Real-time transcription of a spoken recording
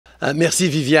Merci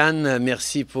Viviane,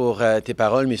 merci pour tes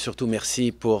paroles, mais surtout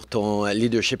merci pour ton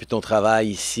leadership et ton travail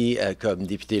ici comme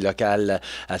député local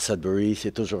à Sudbury. C'est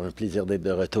toujours un plaisir d'être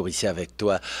de retour ici avec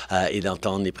toi et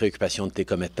d'entendre les préoccupations de tes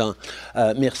commettants.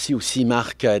 Merci aussi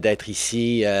Marc d'être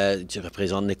ici. Tu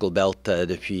représentes Nickel Belt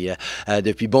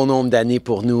depuis bon nombre d'années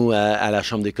pour nous à la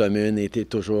Chambre des communes et tu es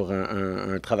toujours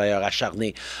un travailleur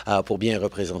acharné pour bien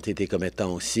représenter tes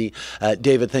commettants aussi.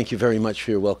 David, thank you very much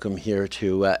for your welcome here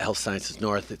to Health Sciences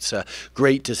North. It's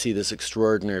great to see this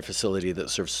extraordinary facility that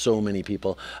serves so many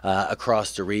people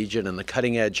across the region, and the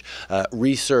cutting-edge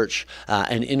research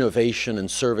and innovation and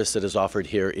service that is offered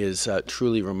here is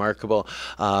truly remarkable.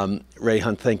 Ray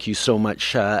Hunt, thank you so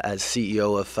much as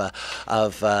CEO of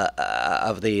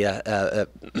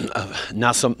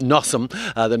NOSM,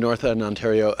 the Northern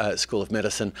Ontario School of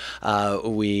Medicine.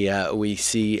 We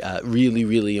see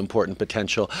really important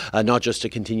potential, not just to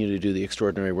continue to do the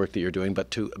extraordinary work that you're doing,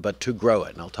 but to grow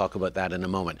it. And I'll talk about that in a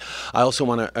moment. I also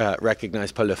want to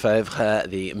recognize Paul Lefebvre,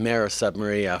 the mayor of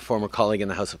Sudbury, a former colleague in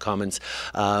the House of Commons.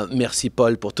 Merci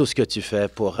Paul pour tout ce que tu fais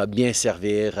pour bien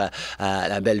servir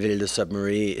la belle ville de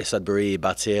Sudbury et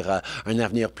bâtir un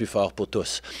avenir plus fort pour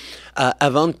tous.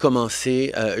 Avant de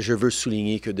commencer, je veux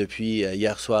souligner que depuis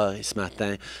hier soir et ce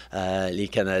matin, les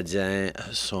Canadiens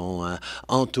sont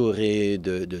entourés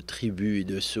de tribus,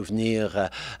 de souvenirs,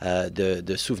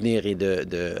 de souvenirs et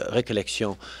de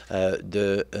récollections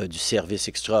du service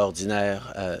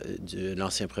extraordinaire de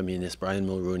l'ancien premier ministre Brian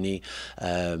Mulroney.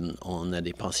 On a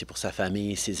des pensées pour sa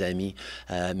famille, ses amis,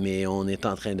 mais on est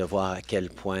en train de voir à quel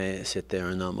point c'était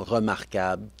un homme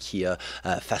remarquable qui a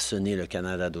façonné le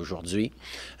Canada d'aujourd'hui.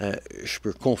 Je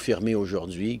peux confirmer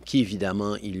aujourd'hui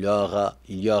qu'évidemment, il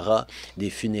y aura des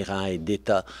funérailles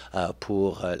d'État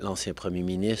pour l'ancien premier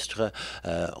ministre.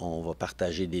 On va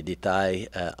partager des détails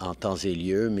en temps et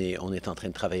lieu, mais on est en train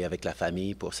de travailler avec la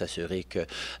famille pour s'assurer que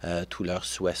tous leurs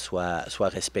souhaits soient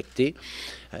respectés.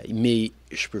 Mais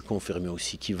je peux confirmer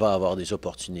aussi qu'il va y avoir des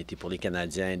opportunités pour les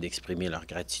Canadiens d'exprimer leur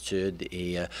gratitude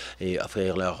et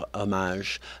offrir leur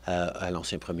hommage à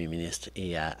l'ancien premier ministre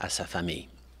et à sa famille.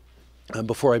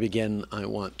 Before I begin, I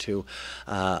want to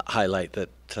highlight that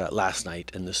last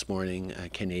night and this morning,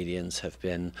 Canadians have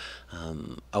been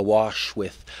awash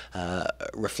with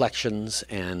reflections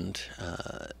and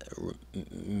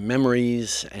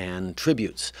memories and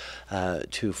tributes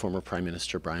to former Prime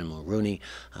Minister Brian Mulroney.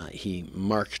 He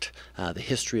marked the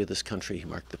history of this country, he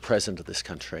marked the present of this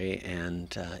country,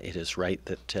 and it is right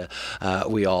that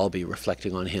we all be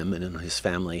reflecting on him and on his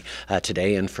family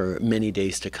today and for many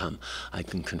days to come. I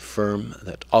can confirm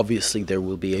that obviously there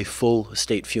will be a full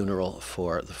state funeral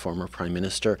for the former Prime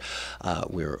Minister.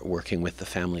 We're working with the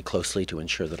family closely to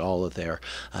ensure that all of their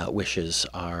wishes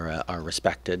are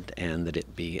respected and that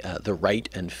it be the right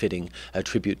and fitting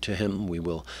tribute to him. We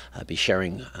will be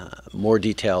sharing more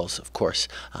details, of course,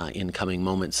 in coming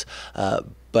moments.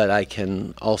 But I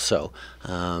can also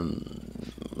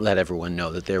let everyone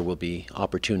know that there will be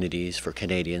opportunities for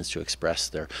Canadians to express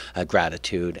their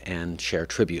gratitude and share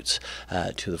tributes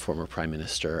to the former Prime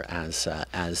Minister as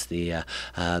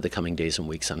the coming days and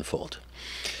weeks unfold.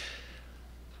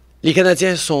 Les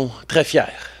Canadiens sont très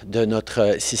fiers de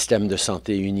notre système de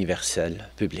santé universel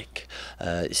public.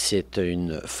 C'est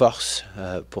une force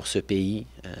pour ce pays.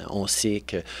 On sait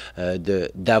que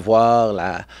d'avoir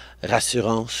la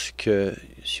rassurance que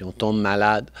si on tombe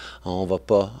malade, on ne va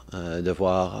pas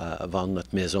devoir vendre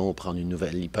notre maison ou prendre une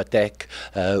nouvelle hypothèque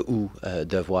ou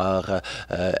devoir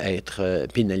être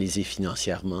pénalisé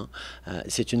financièrement.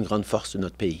 C'est une grande force de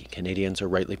notre pays. Canadians are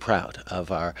rightly proud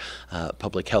of our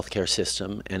public health care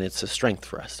system, and it's a strength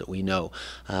for us that we know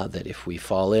that if we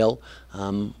fall ill,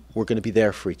 we're going to be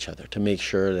there for each other to make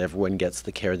sure that everyone gets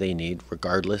the care they need,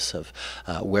 regardless of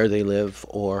where they live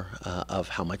or of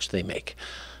how much they make.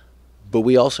 But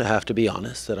we also have to be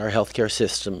honest that our healthcare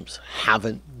systems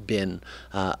haven't been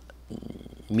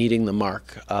meeting the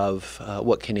mark of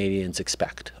what Canadians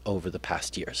expect over the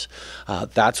past years.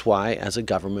 That's why, as a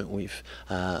government, we've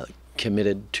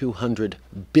committed $200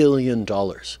 billion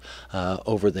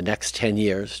over the next 10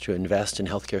 years to invest in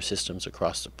healthcare systems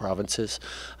across the provinces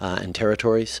and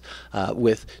territories,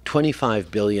 with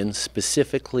 $25 billion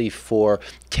specifically for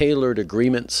tailored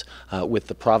agreements with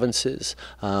the provinces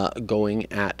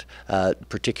going at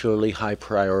particularly high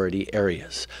priority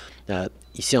areas.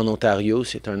 Ici en Ontario,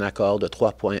 c'est un accord de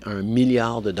 3,1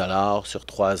 milliards de dollars sur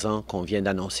 3 ans qu'on vient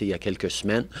d'annoncer il y a quelques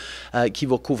semaines, qui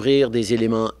va couvrir des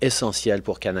éléments essentiels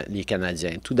pour les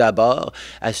Canadiens. Tout d'abord,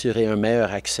 assurer un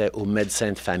meilleur accès aux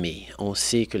médecins de famille. On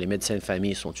sait que les médecins de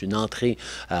famille sont une entrée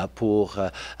pour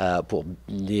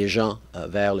les gens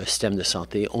vers le système de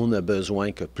santé. On a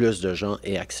besoin que plus de gens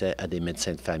aient accès à des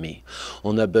médecins de famille.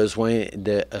 On a besoin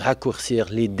de raccourcir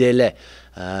les délais.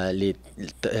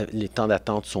 Les temps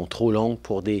d'attente sont trop longs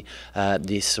pour des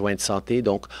soins de santé,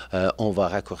 donc on va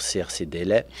raccourcir ces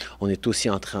délais. On est aussi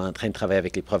en train de travailler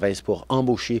avec les provinces pour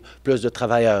embaucher plus de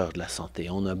travailleurs de la santé.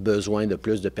 On a besoin de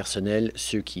plus de personnel.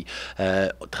 Ceux qui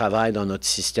travaillent dans notre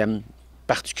système,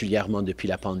 particulièrement depuis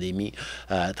la pandémie,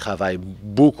 travaillent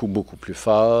beaucoup plus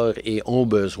fort et ont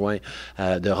besoin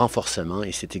de renforcement,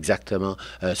 et c'est exactement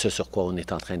ce sur quoi on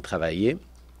est en train de travailler.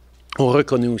 On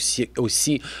reconnaît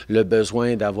aussi le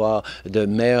besoin d'avoir de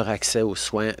meilleurs accès aux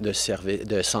soins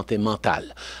de santé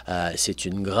mentale. C'est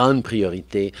une grande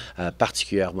priorité,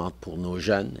 particulièrement pour nos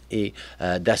jeunes, et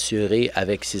d'assurer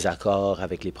avec ces accords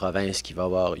avec les provinces qu'il va y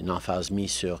avoir une emphase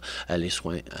mise sur les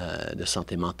soins de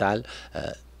santé mentale.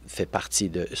 Fait partie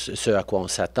de ce à quoi on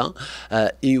s'attend.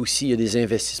 Et aussi, il y a des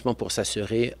investissements pour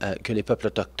s'assurer que les peuples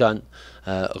autochtones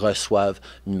reçoivent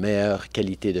une meilleure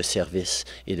qualité de services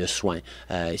et de soins,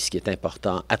 ce qui est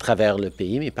important à travers le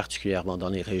pays, mais particulièrement dans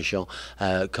les régions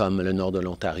comme le nord de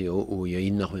l'Ontario, où il y a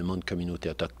énormément de communautés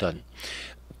autochtones.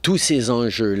 Tous ces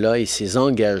enjeux-là et ces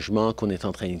engagements qu'on est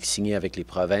en train de signer avec les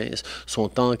provinces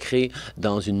sont ancrés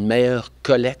dans une meilleure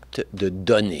collecte de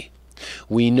données.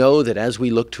 We know that as we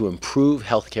look to improve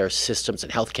healthcare systems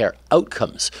and healthcare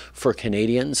outcomes for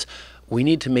Canadians, we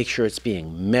need to make sure it's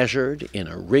being measured in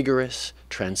a rigorous,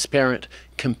 transparent,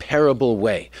 comparable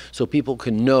way so people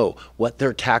can know what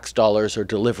their tax dollars are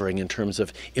delivering in terms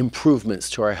of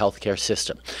improvements to our healthcare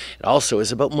system. It also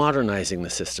is about modernizing the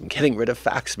system, getting rid of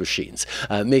fax machines,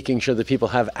 making sure that people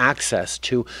have access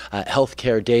to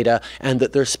healthcare data and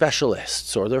that their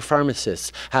specialists or their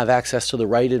pharmacists have access to the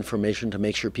right information to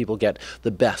make sure people get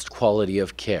the best quality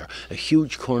of care. A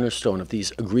huge cornerstone of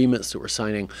these agreements that we're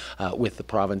signing with the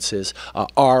provinces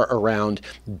are around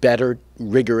better,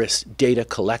 rigorous data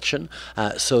collection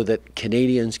so that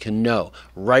Canadians can know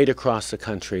right across the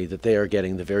country that they are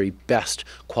getting the very best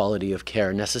quality of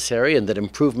care necessary, and that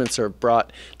improvements are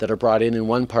brought in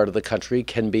one part of the country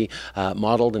can be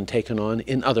modeled and taken on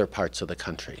in other parts of the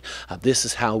country. This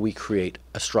is how we create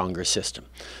a stronger system.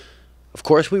 Of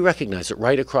course, we recognize that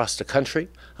right across the country,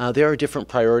 there are different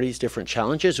priorities, different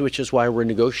challenges, which is why we're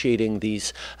negotiating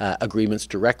these agreements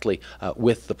directly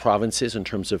with the provinces in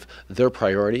terms of their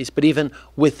priorities. But even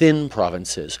within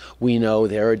provinces, we know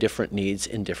there are different needs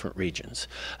in different regions.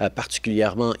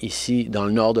 Particulièrement ici, dans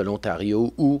le nord de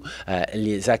l'Ontario, où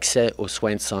les accès aux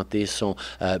soins de santé sont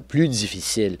plus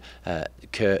difficiles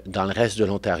que dans le reste de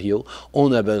l'Ontario,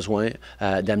 on a besoin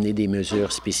d'amener des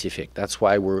mesures spécifiques. That's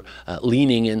why we're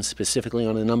leaning in specifically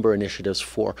on a number of initiatives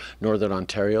for Northern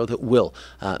Ontario that will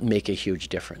make a huge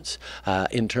difference.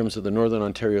 In terms of the Northern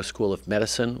Ontario School of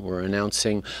Medicine, we're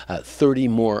announcing 30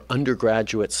 more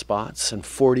undergraduate spots and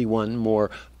 41 more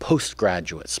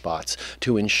postgraduate spots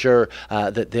to ensure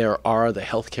that there are the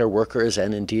healthcare workers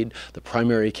and indeed the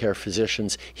primary care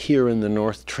physicians here in the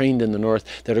north, trained in the north,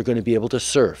 that are going to be able to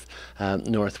serve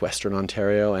northwestern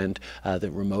Ontario and the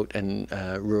remote and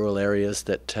rural areas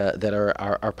that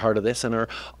are part of this and are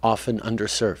often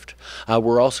underserved.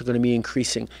 We're also going to be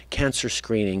increasing cancer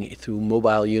screening through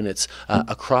mobile units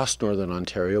across Northern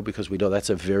Ontario, because we know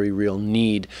that's a very real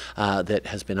need that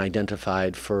has been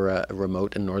identified for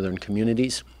remote and northern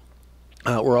communities.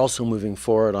 We're also moving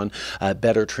forward on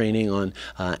better training on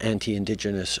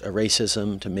anti-Indigenous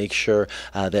racism to make sure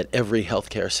that every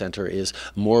healthcare center is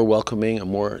more welcoming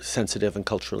and more sensitive and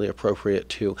culturally appropriate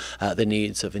to the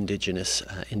needs of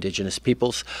Indigenous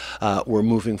peoples. We're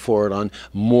moving forward on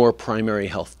more primary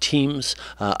health teams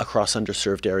across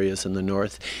underserved areas in the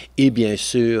north. Et bien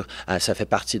sûr, ça fait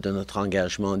partie de notre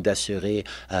engagement d'assurer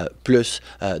plus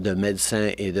de médecins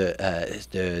et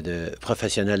de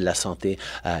professionnels de la santé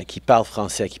qui parlent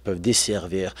français, qui peuvent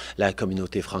desservir la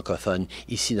communauté francophone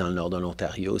ici dans le nord de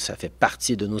l'Ontario. Ça fait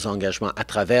partie de nos engagements à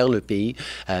travers le pays,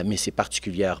 mais c'est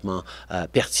particulièrement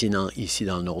pertinent ici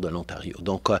dans le nord de l'Ontario.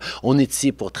 Donc, on est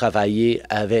ici pour travailler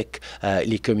avec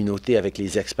les communautés, avec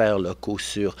les experts locaux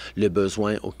sur le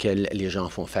besoin auquel les gens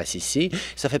font face ici.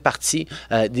 Ça fait partie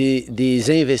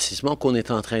des investissements qu'on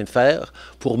est en train de faire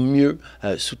pour mieux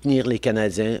soutenir les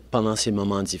Canadiens pendant ces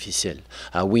moments difficiles.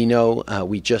 We know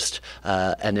we just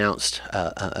announced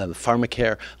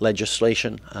pharmacare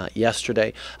legislation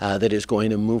yesterday that is going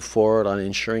to move forward on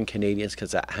ensuring Canadians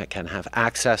can have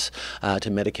access to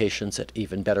medications at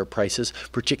even better prices,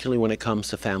 particularly when it comes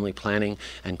to family planning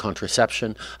and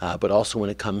contraception, but also when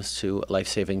it comes to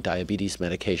life-saving diabetes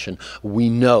medication. We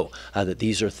know that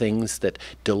these are things that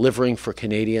delivering for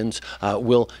Canadians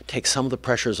will take some of the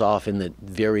pressures off in the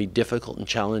very difficult and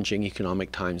challenging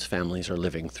economic times families are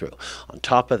living through. On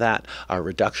top of that, our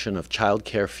reduction of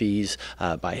childcare fees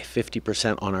by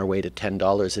 50% on our way to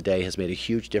 $10 a day has made a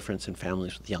huge difference in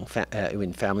families with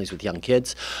young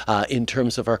kids. In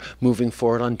terms of our moving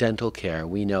forward on dental care,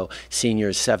 we know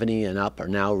seniors 70 and up are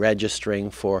now registering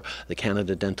for the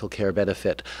Canada Dental Care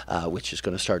Benefit, which is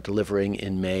going to start delivering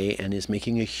in May and is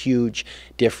making a huge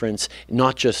difference,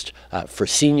 not just for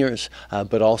seniors,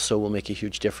 but also will make a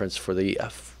huge difference for the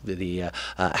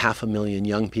 500,000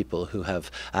 young people who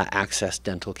have accessed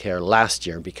dental care last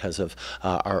year because of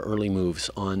our early moves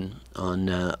on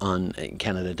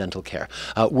Canada Dental Care.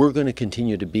 We're going to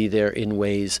continue to be there in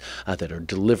ways that are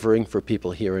delivering for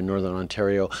people here in Northern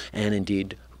Ontario and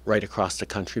indeed right across the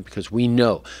country, because we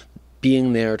know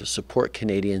being there to support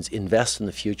Canadians invest in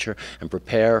the future and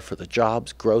prepare for the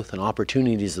jobs, growth and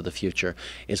opportunities of the future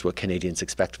is what Canadians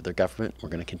expect of their government. We're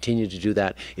going to continue to do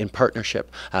that in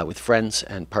partnership with friends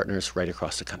and partners right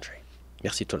across the country.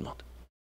 Merci tout le monde.